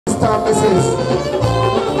Mr. and Mrs.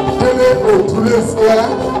 Dele Odule here,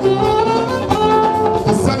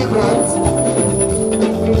 the celebrants.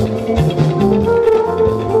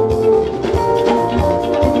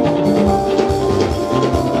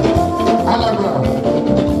 Alabra,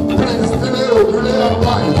 Prince Dele Odule and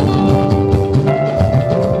wife.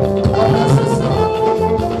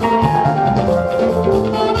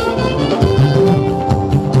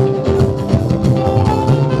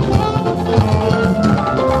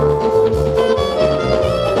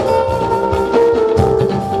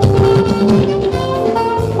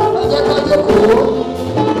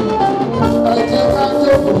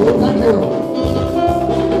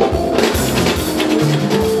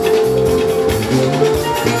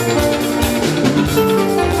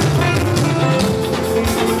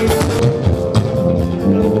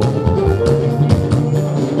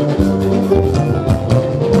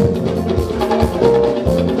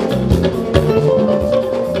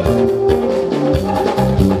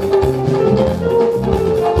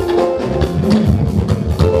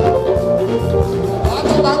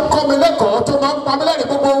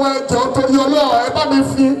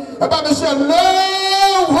 Ẹ bá mi ṣe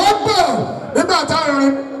lẹ́wọ́pẹ̀ nígbà táwọn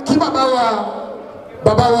kí bàbá wa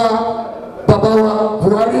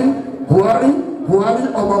Buhari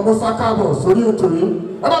ọmọ Musa káàbọ̀ sórí ètò yìí.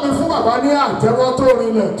 Ẹ bá mi fún bàbá ní àtẹ́wọ́ tó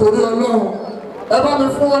rinlẹ̀ torí Ọlọ́run. Ẹ bá mi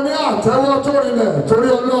fún wọn ní àtẹ́wọ́ tó rinlẹ̀ torí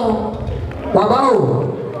Ọlọ́run. Bàbá o,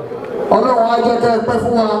 Ọlọ́run á jẹ́ kẹ́ ẹ pẹ́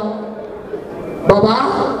fún wa. Bàbá,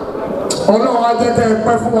 Ọlọ́run á jẹ́ kẹ́ ẹ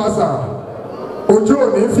pẹ́ fún wa sà. Ojú ò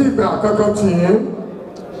ní fi ìgbà kankan tì yín.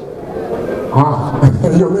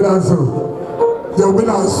 Yomi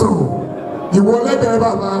la so ìwọ lẹ́gbẹ̀ẹ́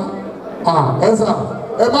bàbá ẹ̀sà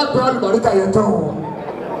ẹ má gbé àlùbáríkà yẹn tán o.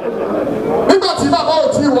 Nígbà tí bàbá ò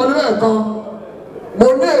tí wọlé lẹ́ẹ̀kan mo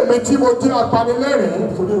ní èmi tí mo jẹ́ apanilẹ́rìn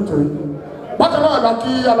sórí ètò yìí. Bákan náà la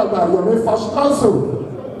kí alàgbà Yomi Fáṣíkánsò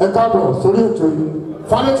ẹ káàbọ̀ sórí ètò yìí.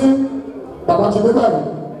 Fálétí bàbá ti dé báyìí.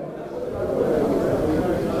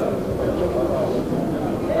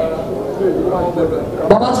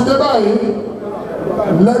 Bàbá ti dé báyìí.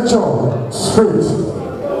 Lecture straight.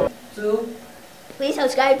 Please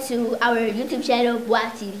subscribe to our YouTube channel,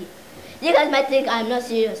 Boa TV. You guys might think I'm not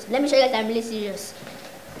serious. Let me show you guys I'm really serious.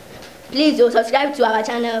 Please subscribe to our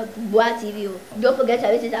channel, Boa TV. Don't forget to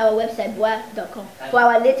visit our website, boa.com, for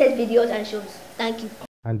our latest videos and shows. Thank you.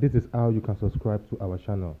 And this is how you can subscribe to our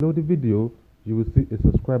channel. Below the video, you will see a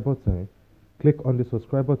subscribe button. Click on the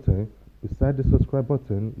subscribe button. Beside the subscribe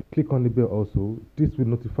button, click on the bell also. This will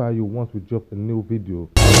notify you once we drop a new video.